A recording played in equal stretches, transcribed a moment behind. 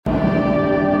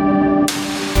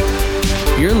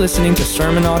You're listening to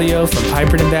sermon audio from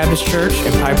Piperton Baptist Church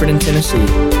in Piperton, Tennessee.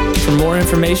 For more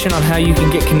information on how you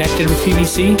can get connected with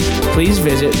PBC, please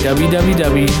visit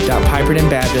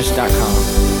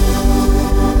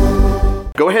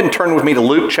www.pipertonbaptist.com. Go ahead and turn with me to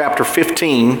Luke chapter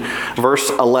 15,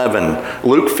 verse 11.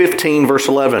 Luke 15, verse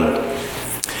 11.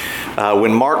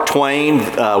 When Mark Twain,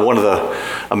 one of the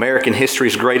American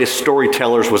history's greatest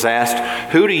storytellers, was asked,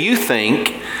 "Who do you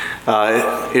think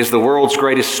is the world's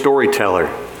greatest storyteller?"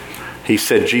 He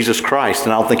said, "Jesus Christ,"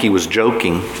 and I don't think he was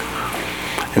joking.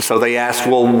 And so they asked,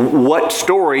 "Well, what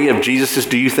story of Jesus's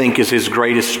do you think is his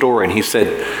greatest story?" And he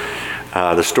said,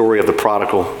 the story of the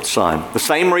prodigal son. The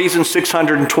same reason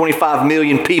 625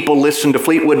 million people listen to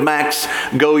Fleetwood Mac's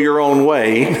 "Go Your Own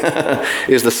Way"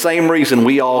 is the same reason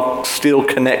we all still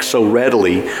connect so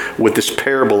readily with this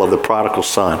parable of the prodigal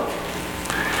son.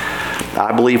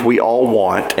 I believe we all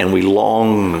want and we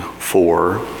long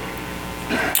for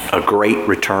a great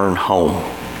return home.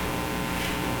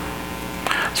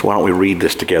 So why don't we read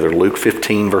this together? Luke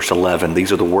 15, verse 11.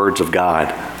 These are the words of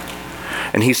God.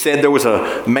 "And he said, there was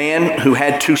a man who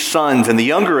had 2 sons, and the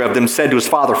younger of them said to his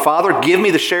father, 'Father, give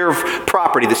me the share of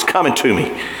property that's coming to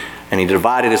me.' And he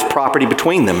divided his property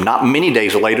between them. Not many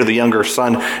days later, the younger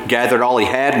son gathered all he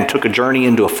had and took a journey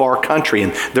into a far country.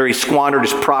 And there he squandered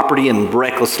his property in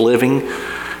reckless living.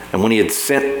 And when he had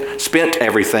spent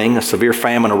everything, a severe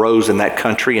famine arose in that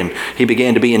country, and he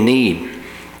began to be in need.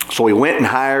 So he went and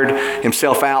hired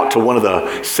himself out to one of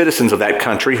the citizens of that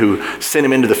country, who sent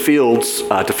him into the fields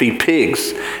to feed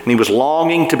pigs. And he was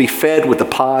longing to be fed with the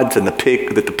pods and that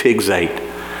the pigs ate.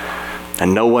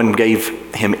 And no one gave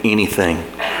him anything.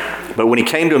 But when he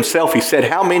came to himself, he said,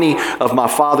 'How many of my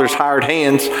father's hired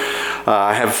hands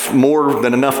have more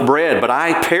than enough bread? But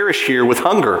I perish here with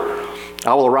hunger.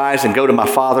 I will arise and go to my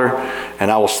father, and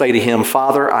I will say to him,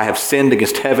 Father, I have sinned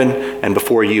against heaven and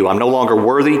before you. I'm no longer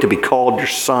worthy to be called your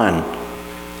son.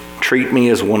 Treat me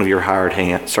as one of your hired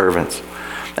servants.'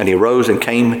 And he arose and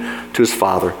came to his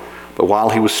father. But while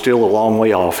he was still a long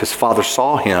way off, his father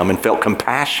saw him and felt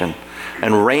compassion,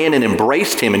 and ran and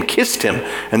embraced him and kissed him.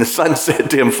 And the son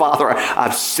said to him, Father,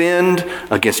 I've sinned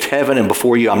against heaven and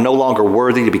before you. I'm no longer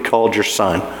worthy to be called your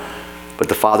son.' But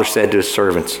the father said to his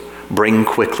servants, Bring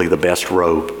quickly the best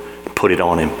robe, put it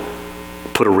on him.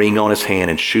 Put a ring on his hand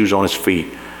and shoes on his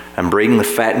feet, and bring the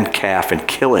fattened calf and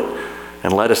kill it,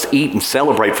 and let us eat and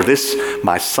celebrate. For this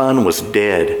my son was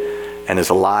dead and is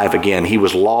alive again. He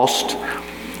was lost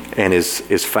and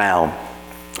is found."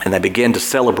 And they began to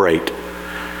celebrate.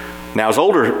 Now his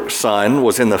older son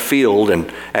was in the field,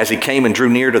 and as he came and drew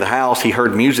near to the house, he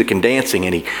heard music and dancing,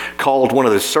 and he called one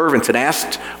of his servants and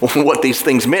asked what these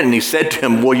things meant. And he said to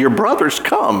him, Well, your brother's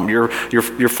come. Your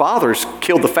father's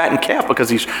killed the fattened calf because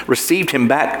he's received him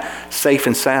back safe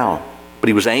and sound. But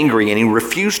he was angry, and he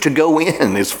refused to go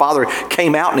in. His father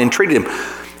came out and entreated him.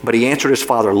 But he answered his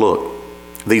father, Look,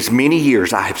 these many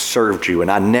years I have served you,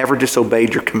 and I never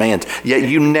disobeyed your commands. Yet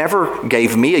you never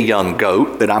gave me a young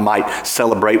goat that I might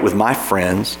celebrate with my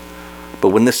friends. But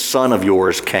when this son of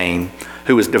yours came,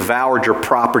 who has devoured your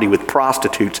property with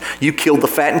prostitutes, you killed the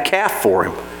fattened calf for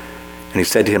him. And he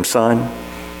said to him, Son,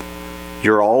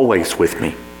 you're always with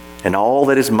me, and all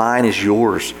that is mine is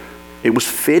yours. It was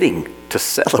fitting to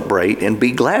celebrate and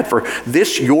be glad, for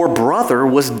this your brother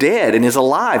was dead and is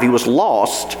alive. He was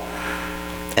lost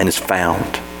and is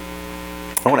found.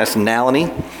 I want to ask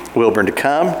Nalini Wilburn to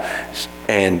come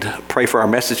and pray for our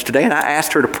message today. And I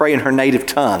asked her to pray in her native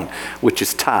tongue, which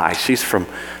is Thai. She's from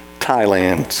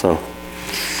Thailand. So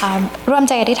ร่วมใ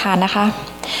จอธิษฐานนะคะ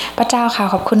พระเจ้าค่ะ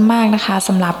ขอบคุณมากนะคะส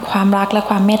ำหรับความรักและ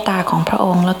ความเมตตาของพระอ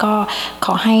งค์แล้วก็ข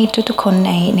อให้ทุกๆคน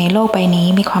ในโลกใบนี้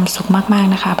มีความสุขมาก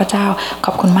ๆนะคะพระเจ้าข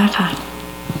อบคุณมากค่ะ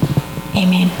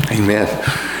Amen. Amen.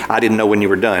 I didn't know when you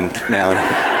were done, Nalini.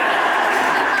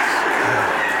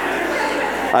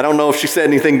 I don't know if she said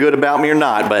anything good about me or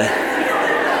not, but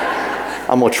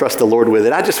I'm going to trust the Lord with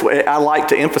it. I like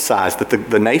to emphasize that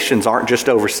the nations aren't just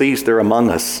overseas, they're among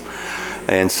us.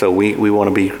 And so we want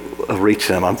to be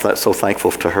reaching them. I'm so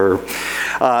thankful to her.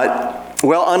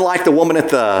 Well, unlike the woman at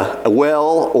the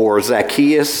well or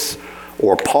Zacchaeus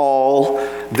or Paul,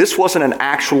 this wasn't an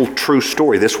actual true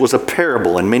story. This was a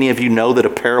parable. And many of you know that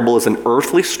a parable is an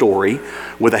earthly story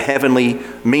with a heavenly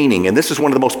meaning. And this is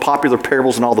one of the most popular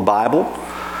parables in all the Bible.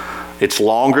 It's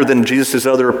longer than Jesus'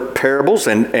 other parables,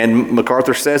 and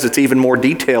MacArthur says it's even more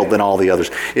detailed than all the others.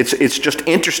 It's just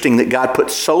interesting that God put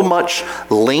so much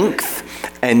length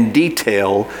and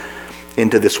detail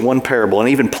into this one parable, and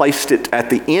even placed it at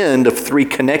the end of 3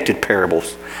 connected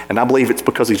parables. And I believe it's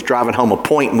because he's driving home a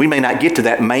point, and we may not get to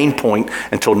that main point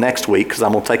until next week, because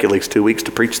I'm going to take at least 2 weeks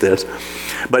to preach this.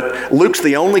 But Luke's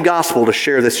the only gospel to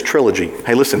share this trilogy.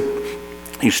 Hey, listen,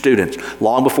 You students,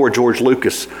 long before George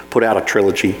Lucas put out a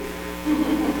trilogy,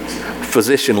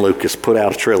 Physician Lucas put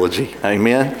out a trilogy.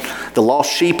 Amen. The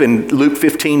lost sheep in Luke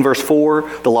 15 verse 4,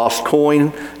 the lost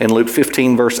coin in Luke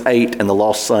 15 verse 8, and the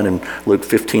lost son in Luke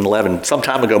 15:11. Some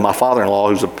time ago, my father-in-law,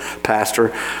 who's a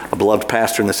pastor, a beloved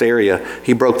pastor in this area,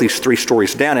 he broke these three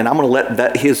stories down, and I'm going to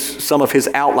let some of his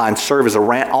outlines serve as a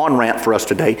on-ramp for us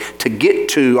today to get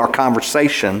to our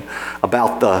conversation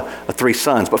about the three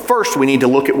sons. But first, we need to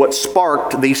look at what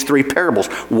sparked these three parables.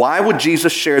 Why would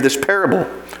Jesus share this parable?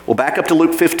 Well, back up to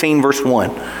Luke 15 verse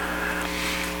 1.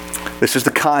 This is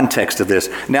the context of this.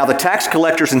 Now the tax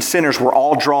collectors and sinners were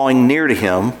all drawing near to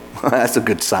him. That's a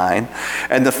good sign.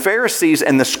 And the Pharisees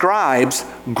and the scribes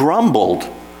grumbled,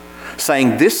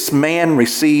 saying, "This man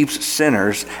receives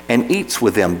sinners and eats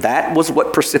with them." That was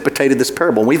what precipitated this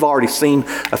parable. And we've already seen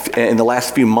in the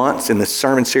last few months in this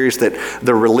sermon series that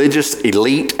the religious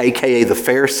elite, aka the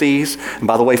Pharisees, and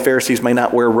by the way, Pharisees may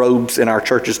not wear robes in our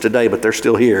churches today, but they're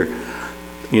still here.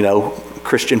 You know,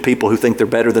 Christian people who think they're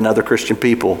better than other Christian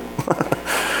people.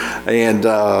 And,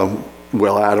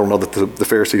 well, I don't know that the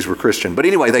Pharisees were Christian. But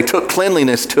anyway, they took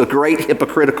cleanliness to great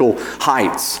hypocritical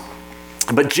heights.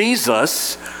 But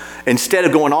Jesus, instead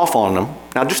of going off on them,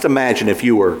 now just imagine if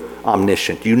you were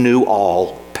omniscient. You knew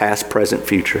all, past, present,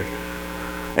 future.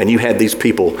 And you had these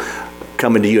people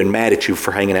coming to you and mad at you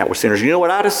for hanging out with sinners. You know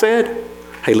what I'd have said?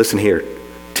 Hey, listen here,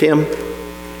 Tim,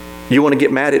 you want to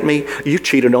get mad at me? You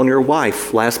cheated on your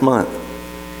wife last month.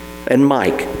 And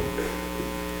Mike,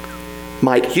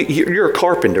 you're a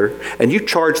carpenter, and you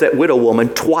charged that widow woman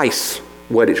twice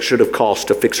what it should have cost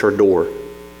to fix her door.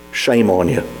 Shame on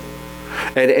you.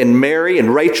 And Mary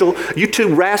and Rachel, you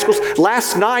two rascals,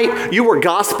 last night you were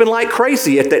gossiping like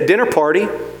crazy at that dinner party.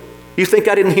 You think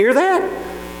I didn't hear that?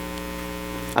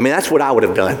 I mean, that's what I would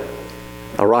have done.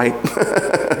 All right?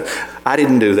 I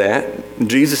didn't do that.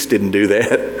 Jesus didn't do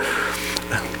that.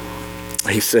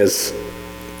 He says,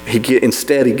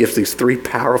 instead he gives these three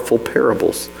powerful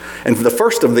parables. And the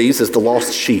first of these is the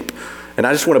lost sheep. And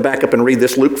I just want to back up and read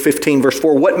this. Luke 15 verse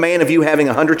 4. What man of you having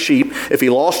 100 sheep, if he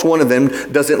lost one of them,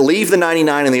 doesn't leave the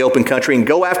 99 in the open country and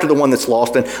go after the one that's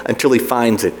lost until he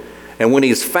finds it? And when he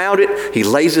has found it, he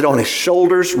lays it on his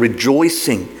shoulders,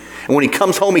 rejoicing. And when he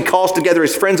comes home, he calls together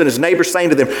his friends and his neighbors, saying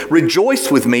to them,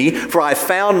 "Rejoice with me, for I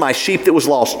found my sheep that was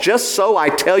lost." Just so I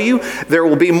tell you, there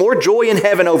will be more joy in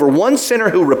heaven over one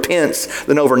sinner who repents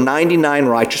than over 99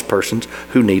 righteous persons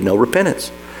who need no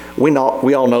repentance. We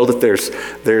all know that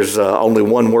there's only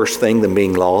one worse thing than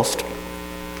being lost,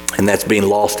 and that's being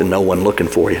lost and no one looking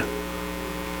for you.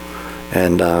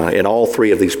 And in all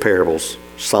three of these parables,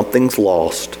 something's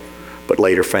lost, but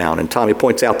later found. And Tommy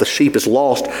points out the sheep is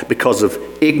lost because of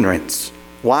ignorance.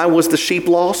 Why was the sheep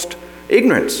lost?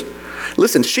 Ignorance.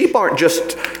 Listen, sheep aren't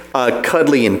just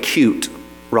cuddly and cute,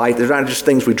 right? They're not just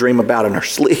things we dream about in our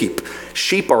sleep.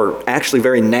 Sheep are actually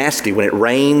very nasty. When it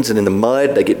rains and in the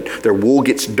mud, their wool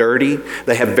gets dirty.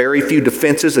 They have very few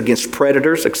defenses against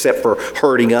predators except for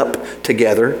herding up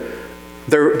together.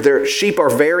 Their sheep are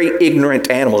very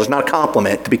ignorant animals. It's not a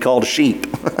compliment to be called a sheep.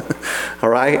 All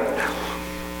right?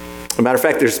 As a matter of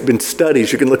fact, there's been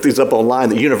studies, you can look these up online,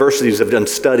 that universities have done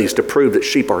studies to prove that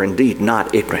sheep are indeed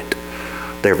not ignorant.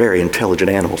 They're very intelligent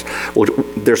animals. Well,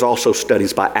 there's also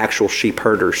studies by actual sheep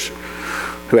herders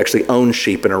who actually own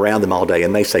sheep and are around them all day,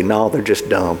 and they say, no, they're just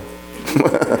dumb.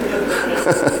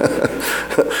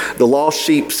 The lost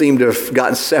sheep seemed to have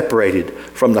gotten separated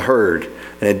from the herd,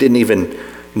 and it didn't even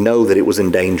know that it was in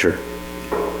danger.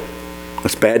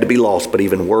 It's bad to be lost, but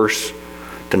even worse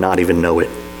to not even know it.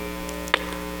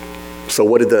 So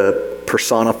what did the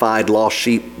personified lost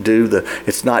sheep do?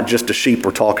 It's not just a sheep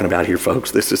we're talking about here,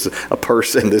 folks. This is a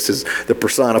person. This is the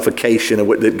personification of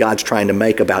what that God's trying to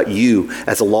make about you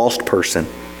as a lost person.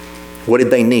 What did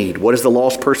they need? What does the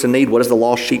lost person need? What does the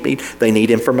lost sheep need? They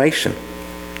need information.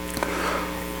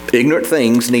 Ignorant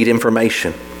things need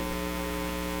information.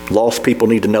 Lost people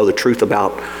need to know the truth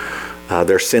about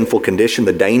their sinful condition,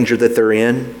 the danger that they're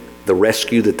in, the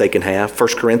rescue that they can have. 1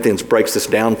 Corinthians breaks this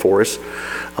down for us.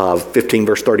 15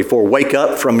 verse 34, "Wake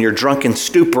up from your drunken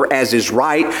stupor as is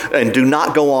right, and do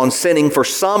not go on sinning, for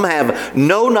some have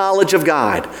no knowledge of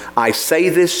God. I say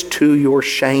this to your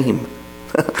shame."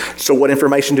 So what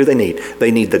information do they need?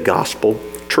 They need the gospel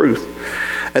truth.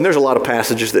 And there's a lot of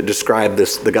passages that describe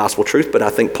the gospel truth, but I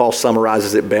think Paul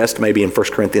summarizes it best maybe in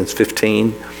 1 Corinthians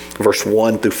 15, verse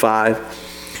 1 through 5.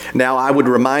 "Now I would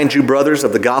remind you, brothers,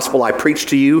 of the gospel I preached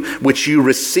to you, which you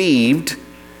received,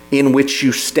 in which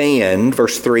you stand.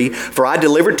 Verse 3, for I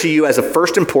delivered to you as of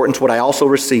first importance what I also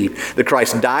received, that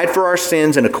Christ died for our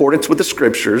sins in accordance with the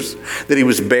Scriptures, that he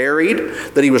was buried,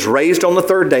 that he was raised on the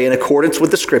third day in accordance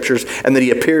with the Scriptures, and that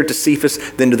he appeared to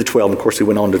Cephas, then to the 12. And of course, he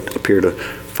went on to appear to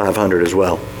 500 as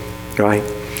well, right?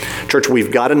 Church,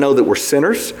 we've got to know that we're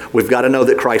sinners. We've got to know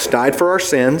that Christ died for our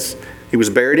sins. He was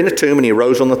buried in a tomb and he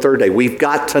arose on the third day. We've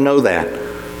got to know that.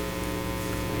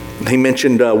 He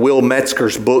mentioned Will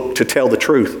Metzger's book, To Tell the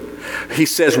Truth. He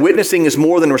says, witnessing is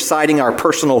more than reciting our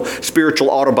personal spiritual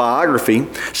autobiography.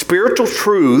 Spiritual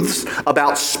truths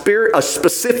about a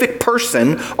specific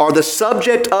person are the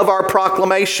subject of our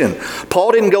proclamation.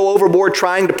 Paul didn't go overboard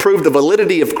trying to prove the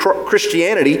validity of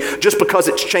Christianity just because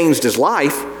it's changed his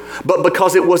life, but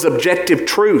because it was objective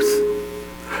truth.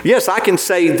 Yes, I can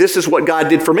say this is what God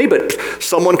did for me, but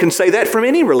someone can say that from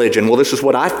any religion. Well, this is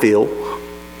what I feel.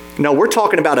 No, we're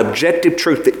talking about objective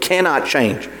truth that cannot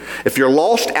change. If you're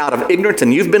lost out of ignorance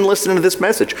and you've been listening to this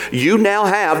message, you now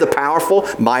have the powerful,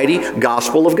 mighty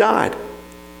gospel of God.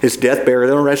 His death,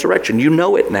 burial, and resurrection. You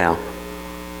know it now.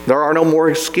 There are no more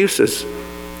excuses.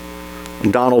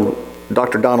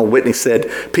 Dr. Donald Whitney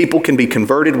said, people can be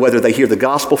converted whether they hear the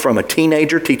gospel from a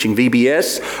teenager teaching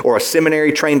VBS or a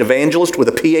seminary-trained evangelist with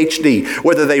a PhD,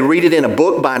 whether they read it in a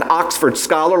book by an Oxford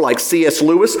scholar like C.S.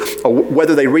 Lewis, or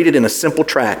whether they read it in a simple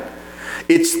tract.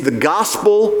 It's the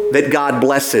gospel that God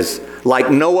blesses,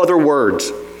 like no other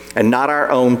words, and not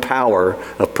our own power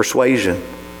of persuasion.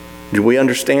 Do we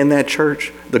understand that,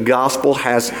 church? The gospel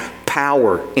has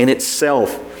power in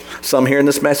itself. Some here in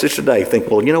this message today think,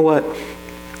 well, you know what?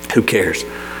 Who cares?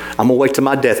 I'm going to wait till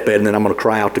my deathbed and then I'm going to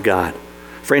cry out to God.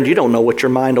 Friend, you don't know what your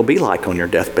mind will be like on your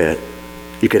deathbed.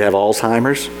 You could have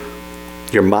Alzheimer's.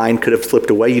 Your mind could have slipped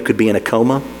away. You could be in a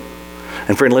coma.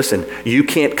 And friend, listen, you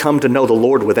can't come to know the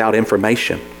Lord without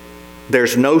information.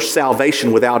 There's no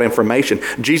salvation without information.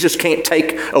 Jesus can't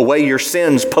take away your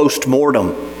sins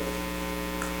post-mortem.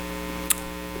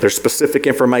 There's specific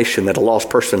information that a lost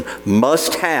person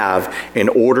must have in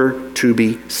order to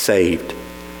be saved.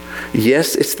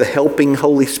 Yes, it's the helping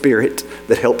Holy Spirit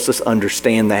that helps us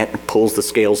understand that and pulls the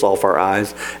scales off our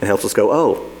eyes and helps us go,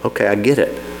 oh, okay, I get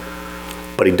it.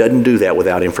 But he doesn't do that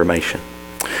without information.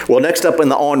 Well, next up in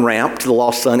the on-ramp to the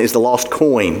lost son is the lost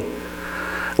coin.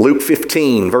 Luke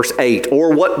 15, verse 8,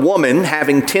 or what woman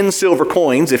having 10 silver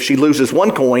coins, if she loses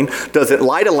one coin, doesn't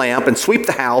light a lamp and sweep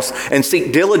the house and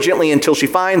seek diligently until she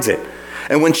finds it?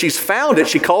 And when she's found it,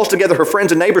 she calls together her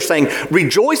friends and neighbors saying,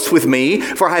 rejoice with me,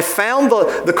 for I found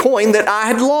the coin that I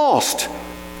had lost.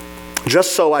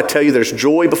 Just so I tell you, there's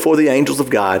joy before the angels of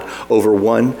God over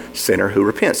one sinner who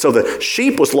repents. So the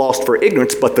sheep was lost for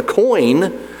ignorance, but the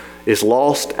coin is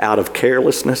lost out of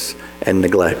carelessness and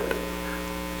neglect.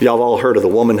 Y'all have all heard of the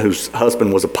woman whose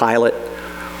husband was a pilot,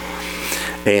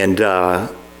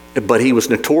 but he was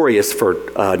notorious for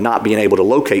not being able to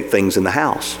locate things in the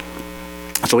house.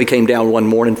 So he came down one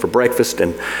morning for breakfast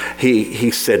and he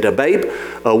said, babe,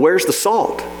 where's the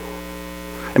salt?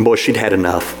 And boy, she'd had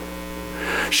enough.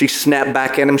 She snapped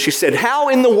back at him. She said, how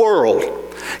in the world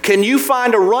can you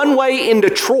find a runway in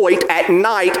Detroit at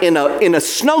night in a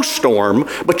snowstorm,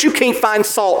 but you can't find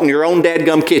salt in your own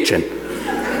dadgum kitchen?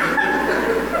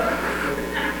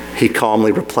 He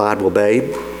calmly replied, well,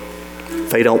 babe,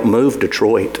 they don't move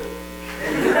Detroit.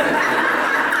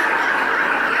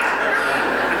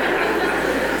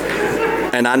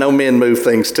 And I know men move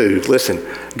things too. Listen,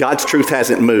 God's truth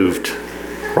hasn't moved,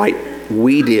 right?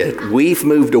 We did. We've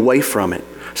moved away from it.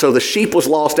 So the sheep was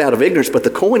lost out of ignorance, but the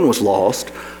coin was lost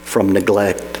from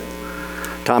neglect.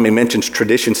 Tommy mentions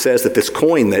tradition says that this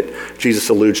coin that Jesus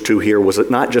alludes to here was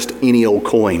not just any old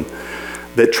coin.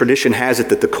 That tradition has it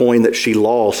that the coin that she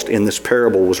lost in this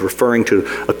parable was referring to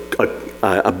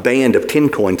a band of 10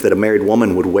 coins that a married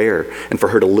woman would wear. And for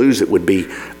her to lose it would be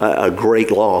a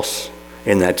great loss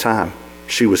in that time.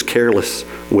 She was careless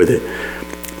with it.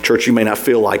 Church, you may not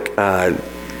feel like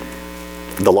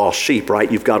the lost sheep,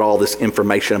 right? You've got all this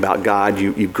information about God.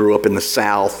 You grew up in the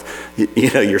South.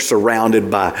 You're surrounded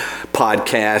by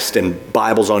podcasts and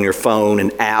Bibles on your phone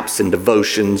and apps and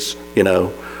devotions,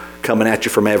 coming at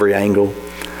you from every angle.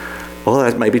 Well,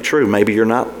 that may be true. Maybe you're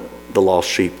not the lost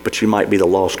sheep, but you might be the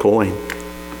lost coin.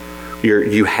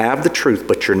 You have the truth,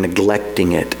 but you're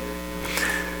neglecting it.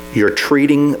 You're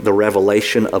treating the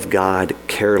revelation of God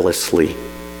carelessly.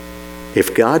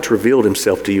 If God's revealed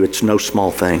himself to you, it's no small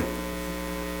thing.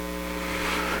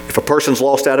 If a person's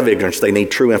lost out of ignorance, they need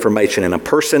true information. And a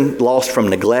person lost from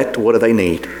neglect, what do they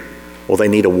need? Well, they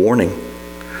need a warning.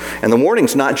 And the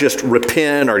warning's not just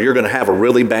repent or you're going to have a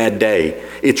really bad day.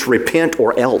 It's repent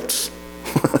or else.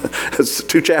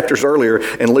 2 chapters earlier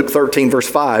in Luke 13, verse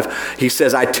 5, he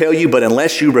says, I tell you, but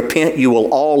unless you repent, you will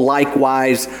all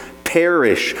likewise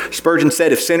perish. Spurgeon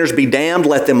said, if sinners be damned,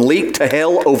 let them leap to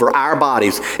hell over our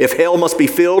bodies. If hell must be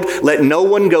filled, let no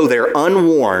one go there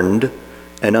unwarned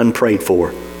and unprayed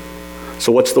for.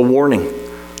 So what's the warning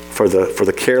for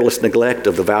the careless neglect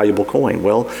of the valuable coin?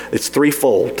 Well, it's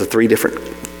threefold to three different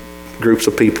groups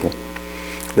of people.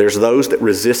 There's those that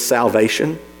resist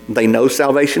salvation. They know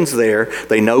salvation's there.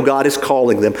 They know God is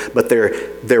calling them, but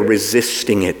they're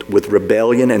resisting it with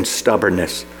rebellion and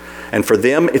stubbornness. And for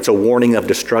them, it's a warning of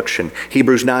destruction.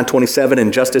 Hebrews 9:27,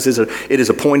 and just as it is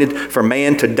appointed for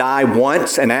man to die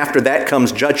once, and after that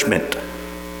comes judgment.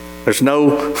 There's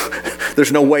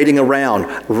no waiting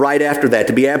around right after that.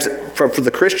 To be absent, for the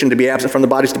Christian to be absent from the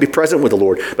body is to be present with the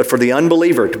Lord. But for the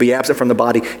unbeliever, to be absent from the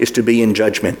body is to be in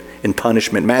judgment, in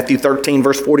punishment. Matthew 13,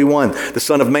 verse 41, the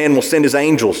Son of Man will send his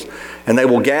angels, and they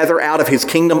will gather out of his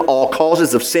kingdom all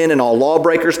causes of sin and all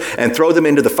lawbreakers, and throw them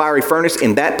into the fiery furnace.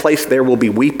 In that place there will be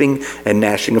weeping and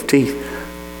gnashing of teeth.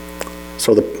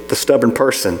 So the stubborn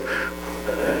person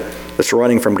that's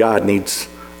running from God needs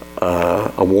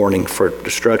a warning for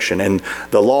destruction. And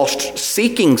the lost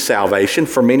seeking salvation,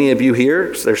 for many of you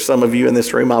here, there's some of you in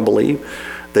this room, I believe,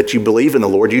 that you believe in the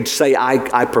Lord. You'd say,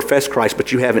 I profess Christ,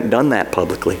 but you haven't done that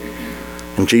publicly.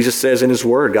 And Jesus says in his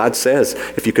word, God says,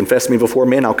 if you confess me before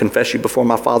men, I'll confess you before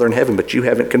my Father in heaven, but you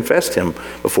haven't confessed him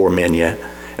before men yet.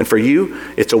 And for you,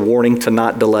 it's a warning to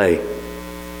not delay.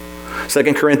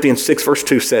 2 Corinthians 6 verse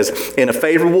 2 says, in a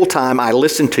favorable time I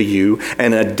listened to you,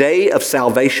 and in a day of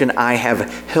salvation I have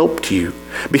helped you.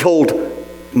 Behold,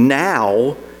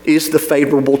 now is the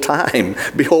favorable time.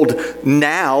 Behold,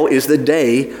 now is the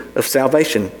day of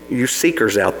salvation. You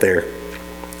seekers out there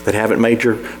that haven't made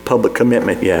your public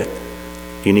commitment yet,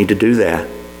 you need to do that.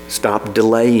 Stop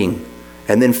delaying.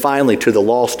 And then finally, to the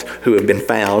lost who have been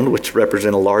found, which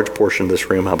represent a large portion of this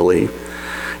room, I believe,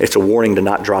 it's a warning to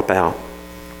not drop out.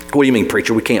 What do you mean,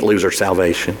 preacher? We can't lose our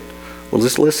salvation. Well,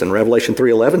 just listen. Revelation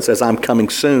 3:11 says, I'm coming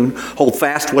soon. Hold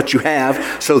fast what you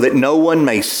have so that no one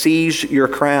may seize your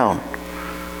crown.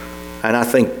 And I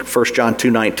think 1 John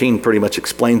 2:19 pretty much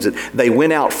explains it. They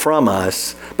went out from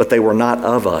us, but they were not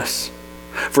of us.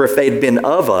 For if they'd been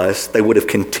of us, they would have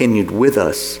continued with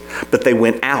us. But they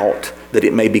went out that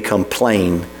it may become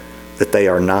plain that they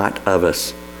are not of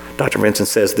us. Dr. Vincent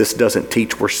says this doesn't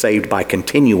teach we're saved by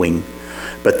continuing,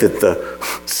 but that the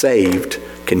saved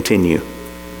continue.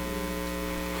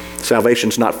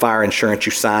 Salvation's not fire insurance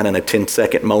you sign in a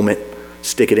 10-second moment,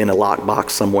 stick it in a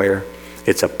lockbox somewhere.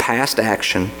 It's a past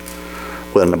action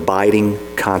with an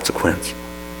abiding consequence.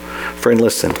 Friend,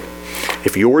 listen,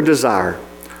 if your desire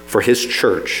for his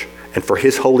church and for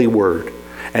his holy word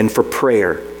and for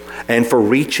prayer and for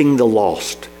reaching the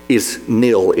lost is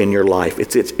nil in your life,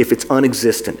 if it's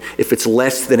unexistent, if it's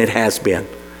less than it has been,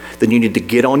 then you need to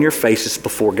get on your faces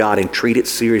before God and treat it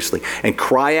seriously and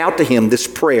cry out to him this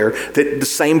prayer, the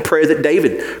same prayer that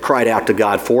David cried out to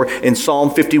God for in Psalm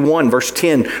 51 verse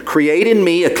 10. Create in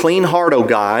me a clean heart, O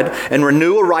God, and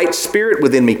renew a right spirit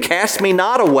within me. Cast me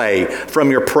not away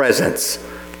from your presence.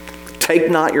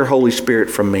 Take not your Holy Spirit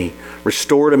from me.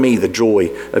 Restore to me the joy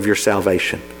of your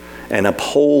salvation and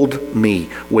uphold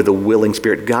me with a willing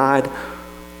spirit. God,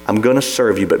 I'm going to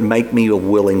serve you, but make me a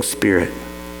willing spirit.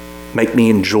 Make me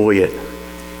enjoy it.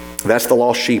 That's the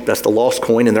lost sheep. That's the lost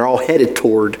coin. And they're all headed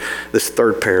toward this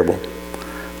third parable,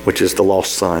 which is the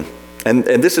lost son. And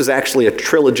this is actually a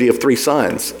trilogy of three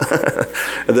sons,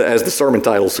 as the sermon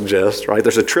title suggests, right?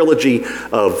 There's a trilogy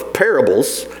of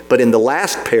parables, but in the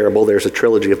last parable, there's a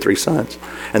trilogy of three sons.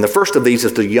 And the first of these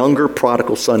is the younger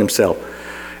prodigal son himself.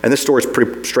 And this story is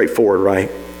pretty straightforward, right?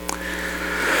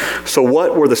 So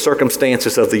what were the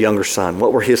circumstances of the younger son?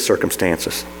 What were his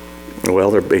circumstances?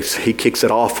 Well, he kicks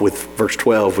it off with verse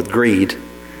 12 with greed.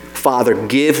 Father,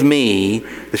 give me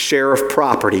the share of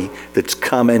property that's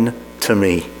coming to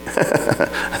me.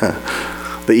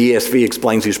 The ESV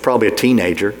explains he was probably a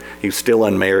teenager. He was still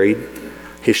unmarried.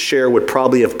 His share would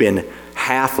probably have been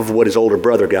half of what his older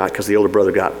brother got, because the older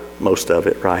brother got most of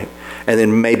it, right? And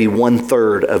then maybe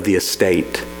 1/3 of the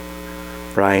estate,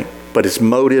 right? But his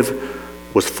motive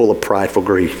was full of prideful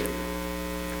greed.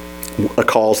 A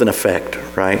cause and effect,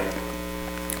 right?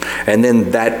 And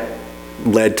then that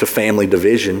led to family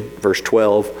division, verse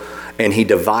 12, and he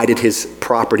divided his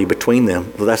property between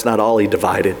them. Well, that's not all he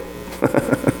divided.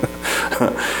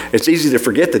 It's easy to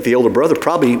forget that the older brother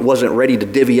probably wasn't ready to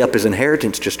divvy up his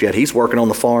inheritance just yet. He's working on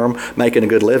the farm, making a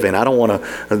good living. I don't want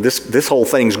to, this whole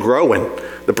thing's growing.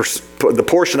 The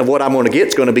portion of what I'm going to get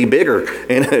is going to be bigger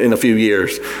in a few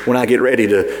years. When I get ready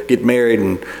to get married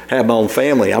and have my own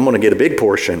family, I'm going to get a big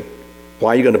portion.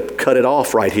 Why are you going to cut it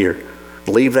off right here?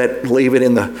 Leave it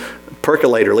in the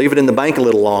percolator. Leave it in the bank a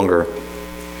little longer.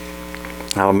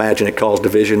 I imagine it caused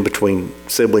division between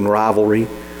sibling rivalry.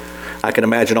 I can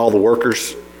imagine all the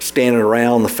workers standing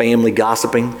around, the family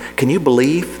gossiping. Can you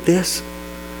believe this?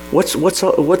 What's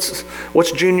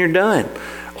Junior done?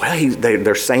 Well,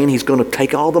 they're saying he's going to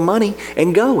take all the money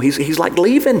and go. He's like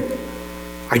leaving.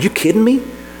 Are you kidding me?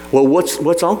 Well,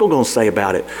 what's Uncle going to say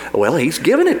about it? Well, he's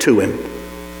giving it to him.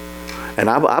 And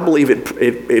I believe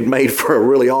it made for a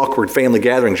really awkward family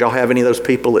gathering. Y'all have any of those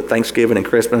people at Thanksgiving and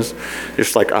Christmas?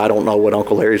 Just like, I don't know what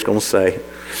Uncle Larry's going to say.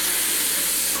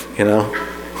 You know?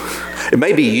 It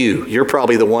may be you. You're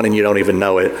probably the one and you don't even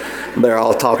know it. They're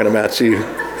all talking about you.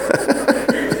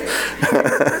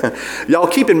 Y'all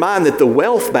keep in mind that the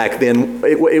wealth back then,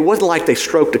 it wasn't like they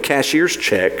stroked a cashier's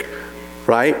check,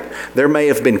 right? There may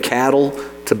have been cattle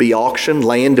to be auctioned,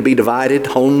 land to be divided,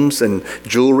 homes and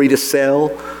jewelry to sell.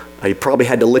 He probably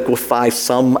had to liquefy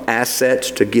some assets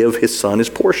to give his son his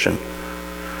portion.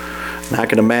 And I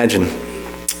can imagine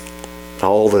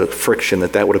all the friction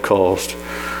that would have caused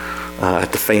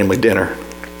at the family dinner.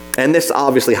 And this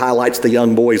obviously highlights the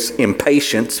young boy's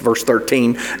impatience. Verse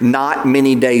 13, not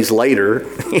many days later,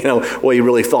 he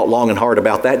really thought long and hard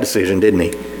about that decision, didn't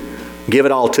he? Give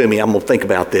it all to me, I'm going to think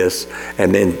about this.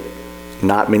 And then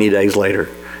not many days later,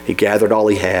 he gathered all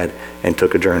he had and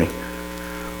took a journey.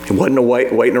 He wasn't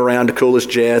waiting around to cool his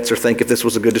jets or think if this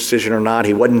was a good decision or not.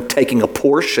 He wasn't taking a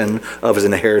portion of his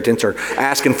inheritance or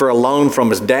asking for a loan from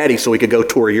his daddy so he could go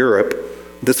tour Europe.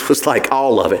 This was like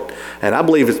all of it. And I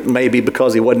believe it may be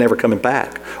because he wasn't ever coming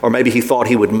back. Or maybe he thought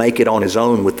he would make it on his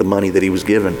own with the money that he was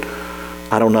given.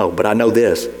 I don't know. But I know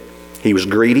this. He was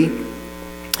greedy.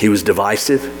 He was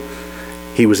divisive.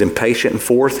 He was impatient. And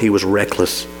fourth, he was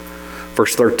reckless.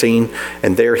 Verse 13,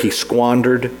 and there he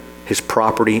squandered his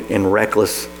property in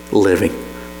reckless living.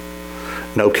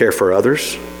 No care for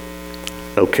others.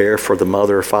 No care for the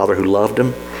mother or father who loved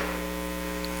him.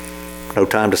 No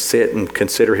time to sit and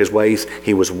consider his ways.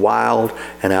 He was wild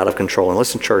and out of control. And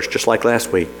listen, church, just like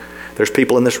last week, there's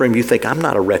people in this room, you think, I'm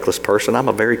not a reckless person. I'm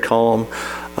a very calm,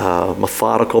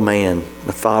 methodical man,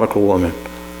 methodical woman.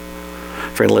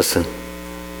 Friend, listen.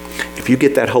 If you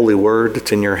get that holy word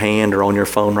that's in your hand or on your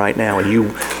phone right now and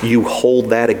you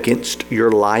hold that against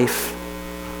your life,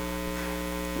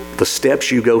 the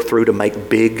steps you go through to make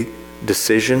big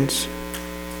decisions,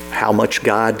 how much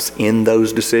God's in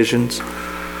those decisions,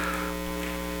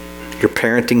 your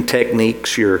parenting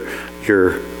techniques, your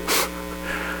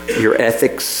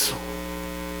ethics,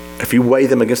 if you weigh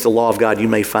them against the law of God, you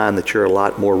may find that you're a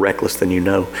lot more reckless than you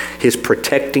know. His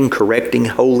protecting, correcting,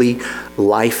 holy,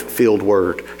 life-filled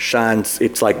word shines.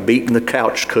 It's like beating the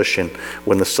couch cushion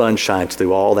when the sun shines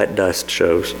through. All that dust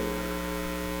shows.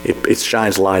 It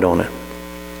shines light on it.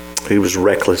 He was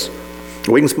reckless.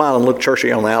 We can smile and look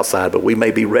churchy on the outside, but we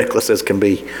may be reckless as can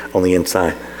be on the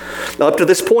inside. Now, up to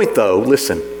this point, though,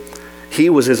 listen, he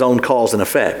was his own cause and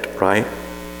effect, right?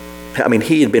 I mean,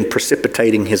 he had been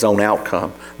precipitating his own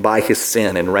outcome by his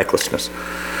sin and recklessness.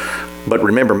 But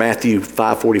remember, Matthew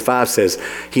 5:45 says,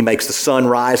 he makes the sun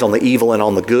rise on the evil and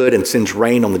on the good and sends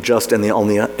rain on the just and on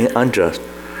the unjust.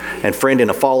 And friend, in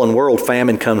a fallen world,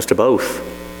 famine comes to both.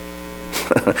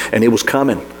 And it was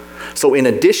coming. So in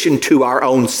addition to our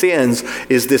own sins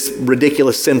is this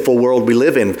ridiculous sinful world we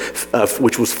live in,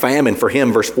 which was famine for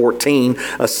him, verse 14.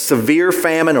 A severe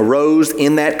famine arose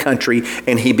in that country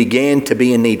and he began to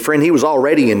be in need. Friend, he was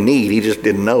already in need. He just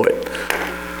didn't know it.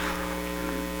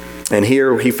 And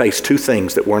here he faced two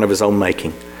things that weren't of his own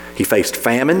making. He faced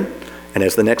famine, and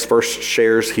as the next verse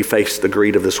shares, he faced the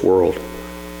greed of this world.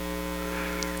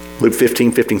 Luke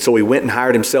 15:15. So he went and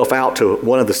hired himself out to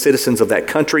one of the citizens of that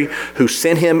country who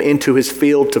sent him into his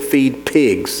field to feed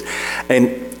pigs.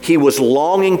 And he was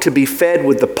longing to be fed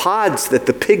with the pods that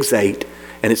the pigs ate.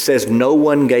 And it says no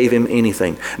one gave him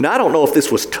anything. Now, I don't know if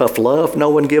this was tough love,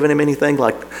 no one giving him anything,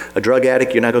 like a drug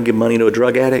addict. You're not going to give money to a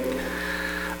drug addict.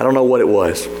 I don't know what it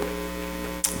was.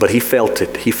 But he felt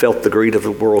it. He felt the greed of the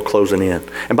world closing in.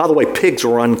 And by the way, pigs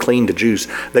were unclean to Jews.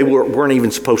 They weren't even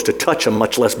supposed to touch them,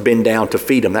 much less bend down to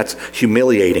feed them. That's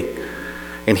humiliating.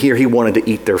 And here he wanted to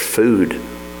eat their food.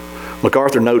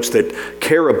 MacArthur notes that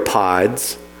carob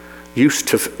pods used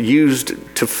to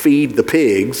feed the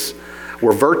pigs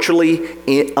were virtually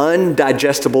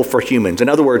undigestible for humans. In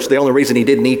other words, the only reason he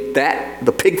didn't eat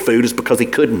the pig food is because he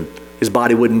couldn't. His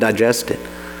body wouldn't digest it.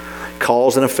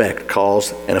 Cause and effect,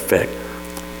 cause and effect.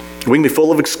 We can be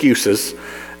full of excuses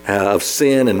of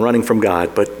sin and running from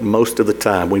God, but most of the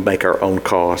time we make our own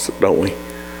cause, don't we?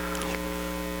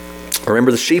 Remember,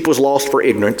 the sheep was lost for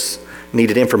ignorance,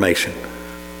 needed information.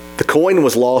 The coin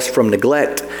was lost from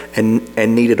neglect and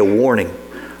needed a warning.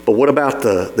 But what about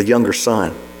the younger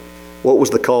son? What was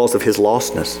the cause of his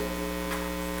lostness?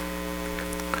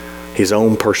 His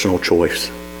own personal choice.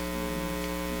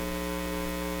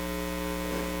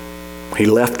 He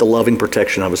left the loving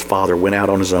protection of his father, went out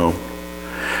on his own.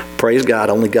 Praise God,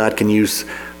 only God can use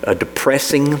a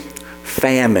depressing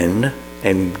famine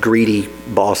and greedy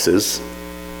bosses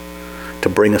to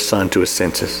bring a son to his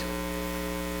senses.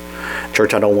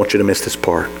 Church, I don't want you to miss this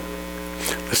part.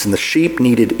 Listen, the sheep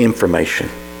needed information,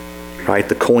 right?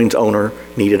 The coin's owner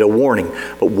needed a warning.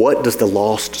 But what does the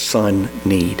lost son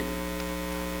need?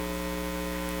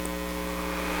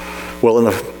 Well, in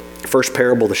the first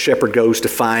parable, the shepherd goes to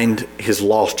find his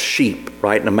lost sheep,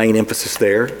 right? And the main emphasis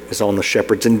there is on the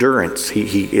shepherd's endurance.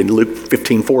 He in Luke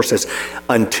 15:4 says,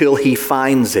 until he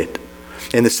finds it.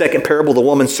 In the second parable, the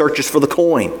woman searches for the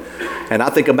coin. And I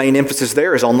think a main emphasis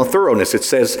there is on the thoroughness. It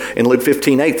says in Luke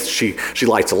 15:8, she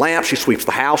lights a lamp, she sweeps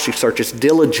the house, she searches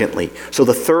diligently. So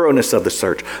the thoroughness of the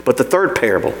search. But the third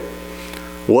parable,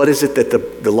 what is it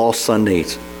that the lost son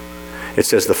needs? It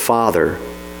says the father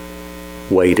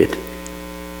waited.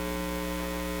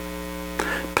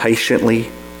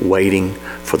 Patiently waiting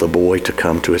for the boy to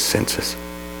come to his senses.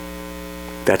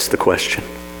 That's the question.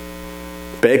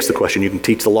 Begs the question. You can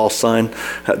teach the lost son,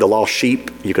 the lost sheep.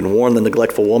 You can warn the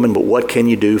neglectful woman, but what can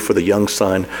you do for the young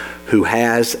son who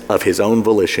has, of his own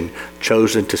volition,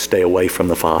 chosen to stay away from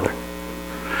the father?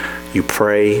 You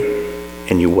pray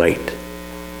and you wait.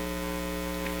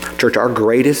 Church, our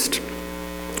greatest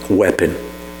weapon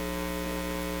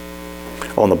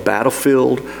on the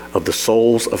battlefield of the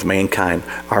souls of mankind,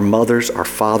 our mothers, our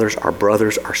fathers, our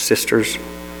brothers, our sisters,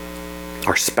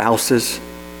 our spouses,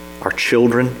 our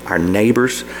children, our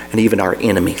neighbors, and even our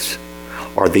enemies,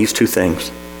 are these two things: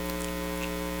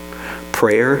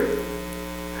 prayer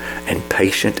and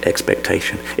patient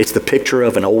expectation. It's the picture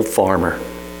of an old farmer.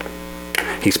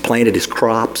 He's planted his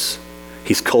crops,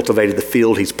 he's cultivated the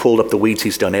field, he's pulled up the weeds,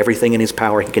 he's done everything in his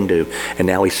power he can do, and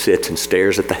now he sits and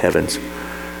stares at the heavens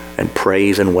and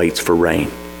prays and waits for rain.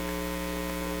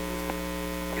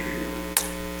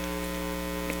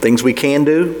 Things we can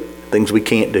do, things we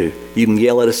can't do. You can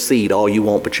yell at a seed all you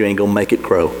want, but you ain't going to make it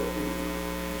grow.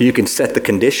 You can set the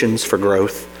conditions for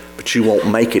growth, but you won't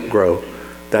make it grow.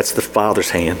 That's the Father's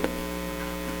hand.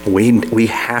 We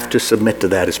have to submit to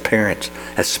that as parents,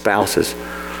 as spouses.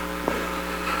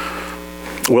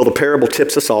 Well, the parable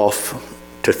tips us off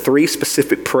to 3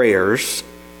 specific prayers.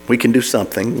 We can do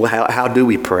something. Well, how do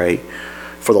we pray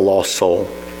for the lost soul?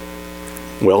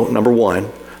 Well, number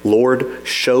 1, Lord,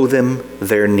 show them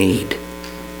their need.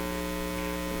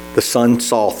 The son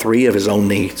saw 3 of his own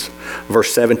needs.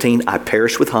 Verse 17, I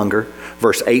perish with hunger.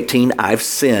 Verse 18, I've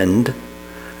sinned.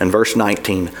 And verse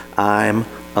 19, I'm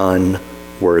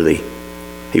unworthy.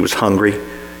 He was hungry.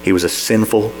 He was a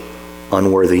sinful,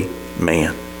 unworthy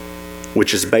man,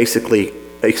 which is basically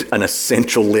an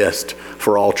essential list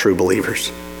for all true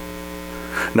believers.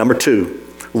 Number 2,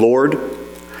 Lord,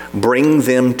 bring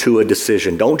them to a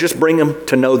decision. Don't just bring them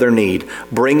to know their need.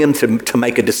 Bring them to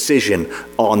make a decision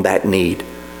on that need.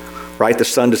 Right? The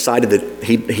son decided that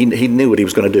he knew what he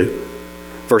was going to do.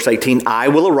 Verse 18, I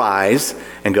will arise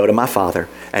and go to my father,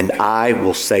 and I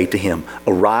will say to him,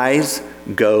 arise,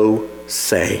 go,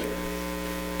 say.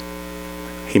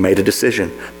 He made a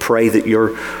decision. Pray that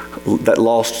that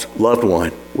lost loved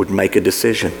one would make a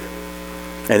decision.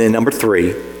 And then number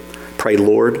 3, pray,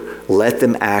 Lord, let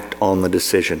them act on the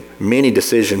decision. Many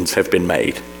decisions have been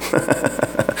made.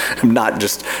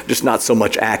 just not so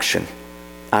much action.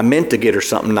 I meant to get her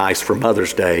something nice for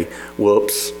Mother's Day.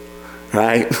 Whoops.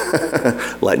 Right?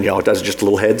 Letting y'all, that's just a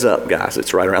little heads up, guys.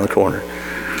 It's right around the corner.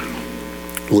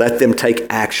 Let them take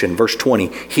action. Verse 20,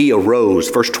 he arose.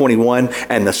 Verse 21,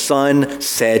 and the son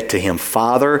said to him,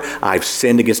 Father, I've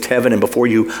sinned against heaven and before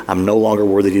you. I'm no longer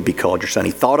worthy to be called your son.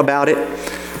 He thought about it,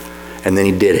 and then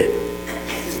he did it.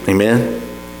 Amen?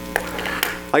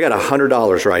 I got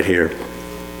 $100 right here.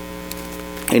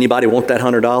 Anybody want that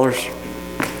 $100?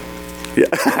 Yeah.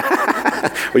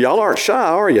 Well, y'all aren't shy,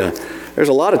 are you? There's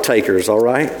a lot of takers, all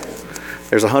right?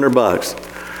 There's $100.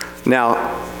 Now,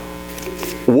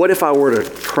 what if I were to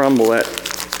crumble that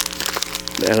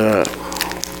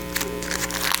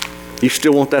you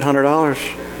still want that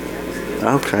 $100?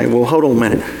 Okay, well, hold on a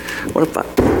minute. What if I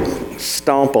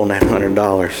stomp on that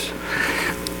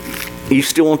 $100? You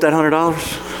still want that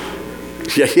 $100?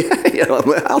 Yeah,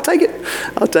 I'll take it.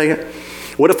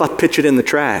 What if I pitch it in the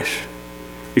trash?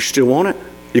 You still want it?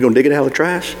 You gonna dig it out of the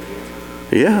trash?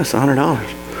 Yeah, it's $100.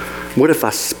 What if I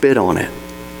spit on it?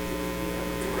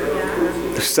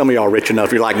 Some of y'all rich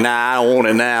enough, you're like, nah, I don't want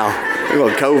it now. There's a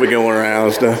little COVID going around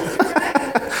and stuff.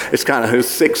 It's kind of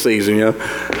sick season, you know.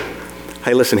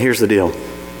 Hey, listen, here's the deal.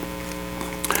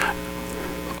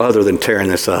 Other than tearing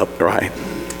this up, right?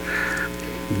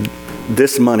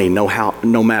 This money,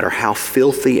 no matter how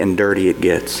filthy and dirty it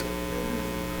gets,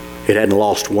 it hadn't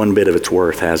lost one bit of its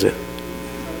worth, has it?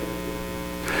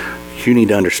 You need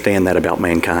to understand that about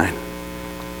mankind.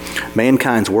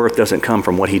 Mankind's worth doesn't come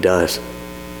from what he does.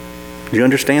 Do you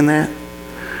understand that?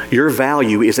 Your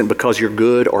value isn't because you're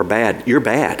good or bad. You're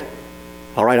bad.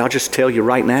 All right, I'll just tell you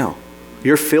right now.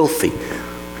 You're filthy.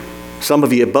 Some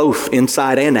of you both,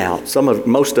 inside and out.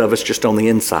 Most of us just on the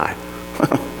inside.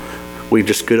 We're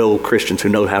just good old Christians who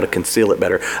know how to conceal it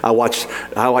better. I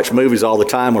watch movies all the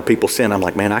time where people sin. I'm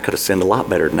like, man, I could have sinned a lot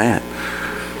better than that.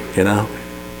 You know?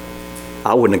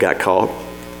 I wouldn't have got caught.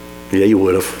 Yeah, you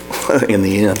would have in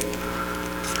the end.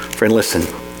 Friend, listen.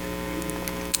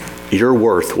 You're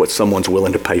worth what someone's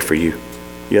willing to pay for you.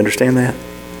 You understand that?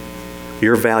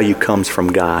 Your value comes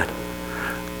from God.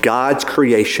 God's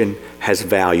creation has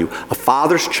value. A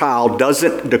father's child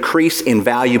doesn't decrease in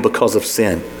value because of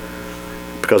sin,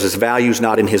 because his value is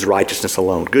not in his righteousness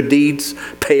alone. Good deeds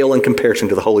pale in comparison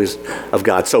to the holiness of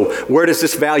God. So where does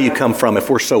this value come from if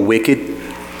we're so wicked?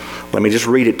 Let me just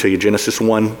read it to you. Genesis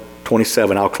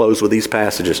 1:27. I'll close with these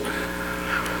passages.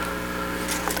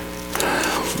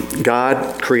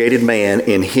 God created man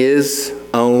in his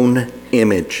own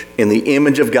image. In the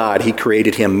image of God, he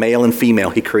created him, male and female.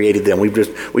 He created them.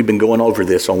 We've been going over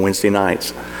this on Wednesday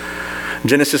nights.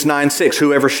 Genesis 9:6,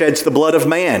 whoever sheds the blood of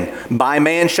man, by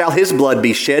man shall his blood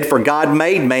be shed, for God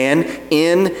made man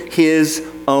in his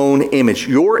own image.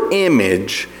 Your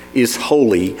image is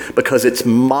holy because it's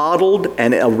modeled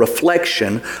and a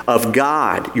reflection of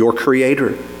God, your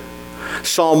creator.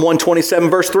 Psalm 127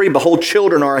 verse 3, behold,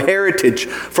 children are a heritage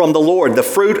from the Lord, the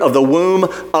fruit of the womb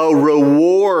a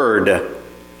reward.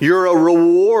 You're a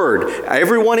reward.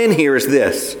 Everyone in here is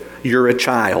this. You're a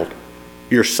child.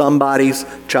 You're somebody's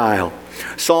child.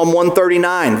 Psalm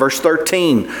 139 verse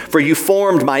 13, for you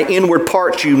formed my inward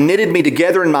parts. You knitted me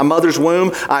together in my mother's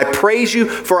womb. I praise you,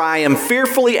 for I am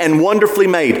fearfully and wonderfully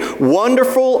made.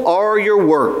 Wonderful are your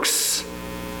works.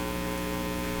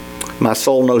 My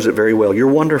soul knows it very well.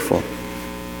 You're wonderful.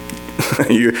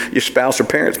 Your spouse or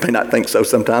parents may not think so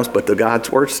sometimes, but the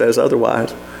God's word says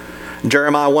otherwise.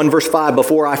 Jeremiah 1 verse 5,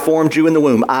 before I formed you in the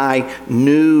womb, I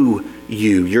knew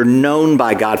you. You're known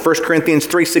by God. 1 Corinthians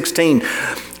 3:16,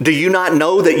 do you not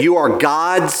know that you are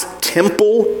God's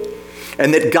temple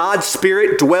and that God's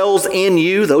Spirit dwells in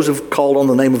you? Those who've called on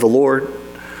the name of the Lord.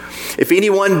 If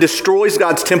anyone destroys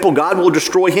God's temple, God will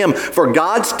destroy him. For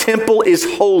God's temple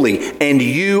is holy, and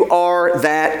you are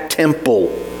that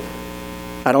temple.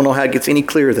 I don't know how it gets any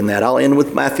clearer than that. I'll end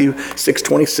with Matthew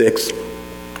 6:26.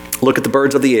 Look at the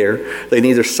birds of the air. They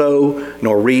neither sow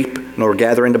nor reap nor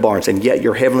gather into barns, and yet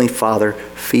your heavenly Father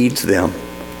feeds them.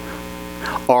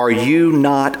 Are you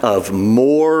not of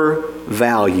more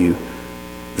value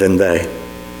than they?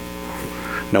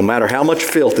 No matter how much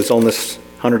filth is on this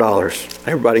 $100,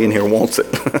 everybody in here wants it.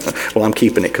 Well, I'm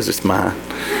keeping it because it's mine.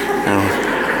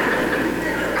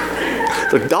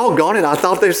 Look, doggone it, I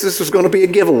thought this was going to be a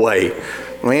giveaway.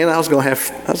 Man, I was going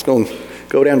to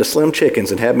go down to Slim Chickens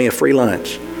and have me a free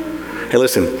lunch. Hey,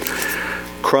 listen,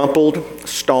 crumpled,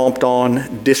 stomped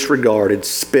on, disregarded,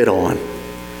 spit on.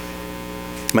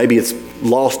 Maybe it's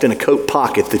lost in a coat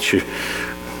pocket that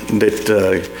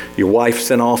your wife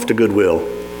sent off to Goodwill.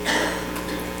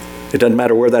 It doesn't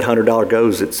matter where that $100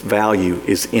 goes, its value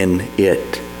is in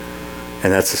it.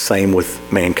 And that's the same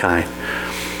with mankind.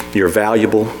 You're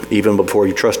valuable even before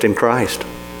you trust in Christ,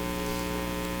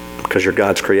 because you're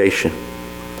God's creation.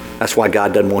 That's why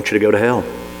God doesn't want you to go to hell.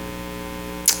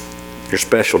 You're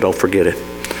special, don't forget it.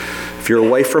 If you're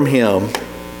away from Him,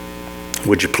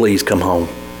 would you please come home?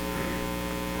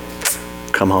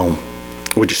 Come home.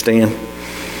 Would you stand?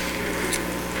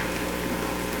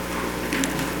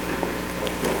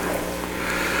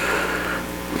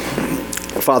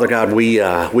 Father God,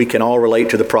 we can all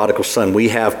relate to the prodigal son. We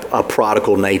have a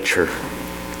prodigal nature.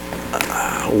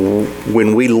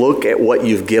 When we look at what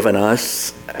you've given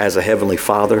us as a Heavenly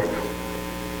Father,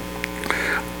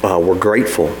 we're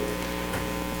grateful.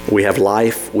 We have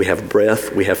life, we have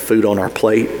breath, we have food on our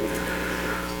plate.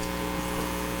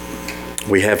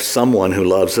 We have someone who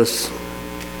loves us.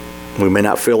 We may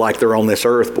not feel like they're on this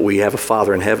earth, but we have a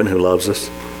Father in heaven who loves us.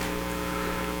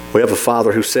 We have a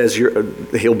Father who says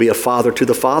He'll be a father to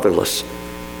the fatherless.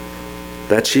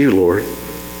 That's you, Lord.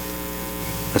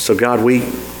 And so, God,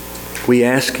 we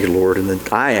ask you, Lord, and then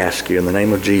I ask you in the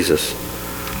name of Jesus,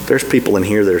 there's people in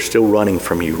here that are still running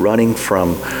from you, running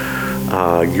from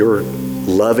your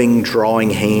loving,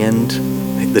 drawing hand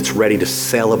that's ready to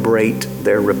celebrate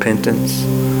their repentance,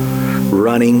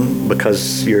 running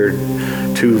because you're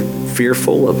too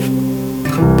fearful of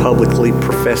publicly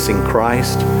professing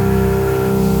Christ.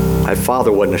 My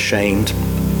father wasn't ashamed.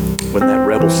 When that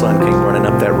rebel son came running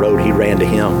up that road, he ran to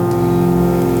him.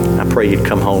 I pray you'd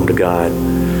come home to God.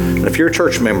 And if you're a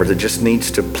church member that just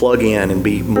needs to plug in and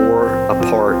be more a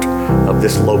part of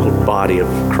this local body of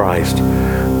Christ,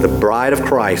 the bride of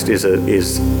Christ is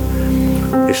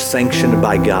sanctioned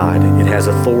by God. It has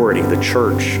authority. The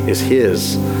church is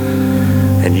His.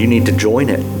 And you need to join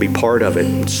it, be part of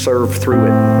it, serve through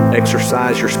it,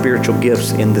 exercise your spiritual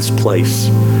gifts in this place.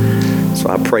 So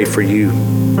I pray for you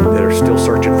that are still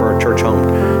searching for a church home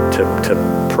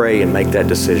to pray and make that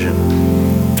decision.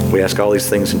 We ask all these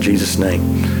things in Jesus' name.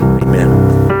 Amen.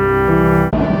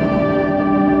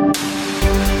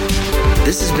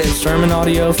 This has been sermon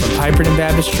audio from Piperton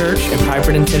Baptist Church in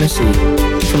Piperton,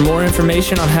 Tennessee. For more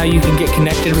information on how you can get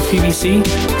connected with PBC,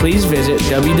 please visit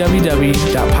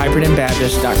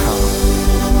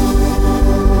www.pipertonbaptist.com.